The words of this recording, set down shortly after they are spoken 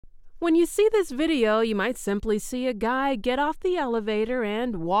When you see this video, you might simply see a guy get off the elevator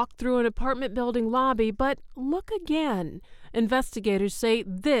and walk through an apartment building lobby, but look again. Investigators say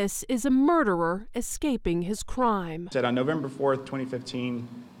this is a murderer escaping his crime. On November 4th, 2015,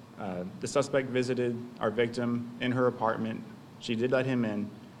 the suspect visited our victim in her apartment. She did let him in,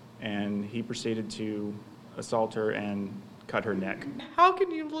 and he proceeded to assault her and cut her neck. How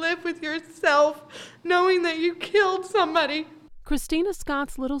can you live with yourself knowing that you killed somebody? Christina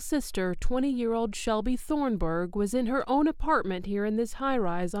Scott's little sister, 20-year-old Shelby Thornburg, was in her own apartment here in this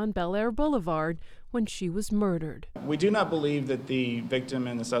high-rise on Bel Air Boulevard when she was murdered. We do not believe that the victim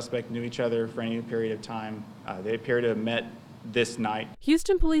and the suspect knew each other for any period of time. They appear to have met this night.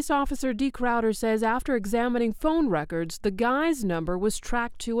 Houston police officer Dee Crowder says after examining phone records, the guy's number was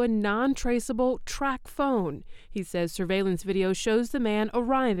tracked to a non-traceable track phone. He says surveillance video shows the man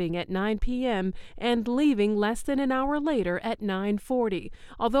arriving at 9 p.m. and leaving less than an hour later at 9:40.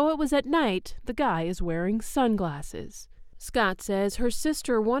 Although it was at night, the guy is wearing sunglasses. Scott says her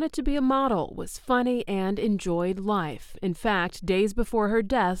sister wanted to be a model, was funny, and enjoyed life. In fact, days before her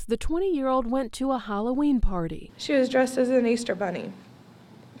death, the 20-year-old went to a Halloween party. She was dressed as an Easter bunny,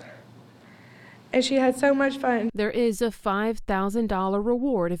 and she had so much fun. There is a $5,000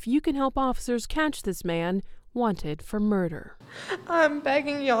 reward if you can help officers catch this man wanted for murder. I'm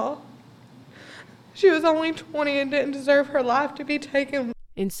begging y'all. She was only 20 and didn't deserve her life to be taken.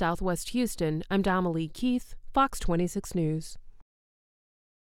 In Southwest Houston, I'm Damali Keith, Fox 26 News.